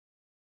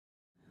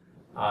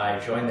I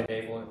joined the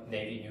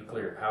Navy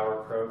Nuclear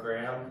Power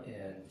Program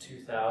in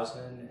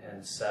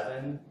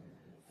 2007,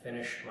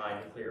 finished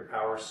my nuclear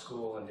power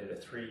school and did a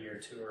 3-year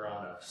tour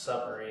on a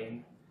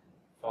submarine.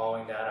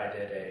 Following that, I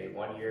did a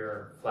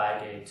 1-year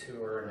flag aid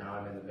tour, and now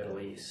I'm in the Middle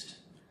East.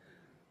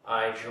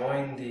 I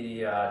joined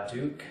the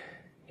Duke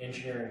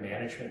Engineering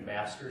Management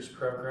Master's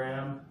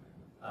Program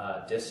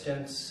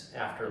distance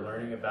after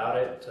learning about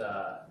it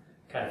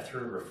kind of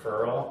through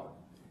referral.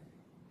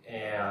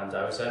 And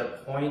I was at a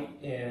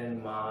point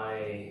in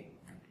my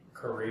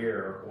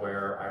career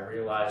where I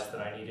realized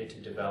that I needed to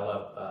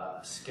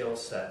develop skill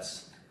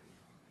sets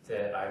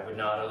that I would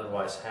not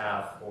otherwise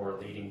have for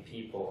leading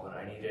people, and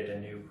I needed a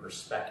new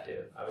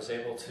perspective. I was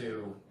able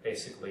to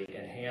basically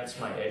enhance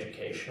my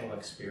educational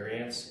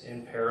experience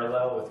in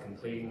parallel with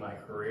completing my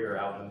career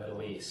out in the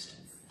Middle East.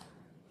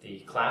 The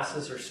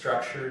classes are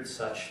structured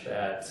such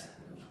that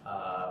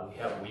we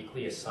have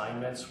weekly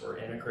assignments. We're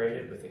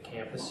integrated with the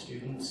campus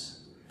students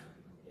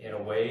in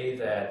a way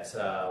that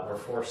we're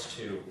forced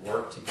to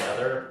work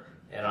together,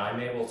 and I'm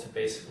able to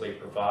basically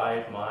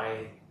provide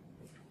my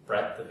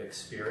breadth of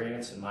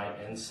experience and my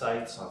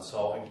insights on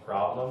solving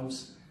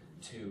problems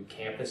to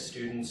campus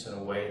students in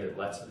a way that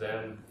lets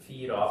them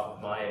feed off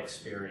of my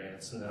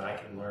experience, and then I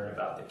can learn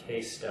about the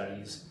case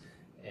studies,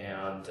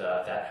 and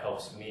that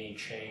helps me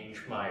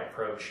change my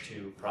approach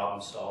to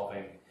problem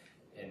solving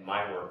in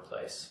my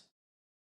workplace.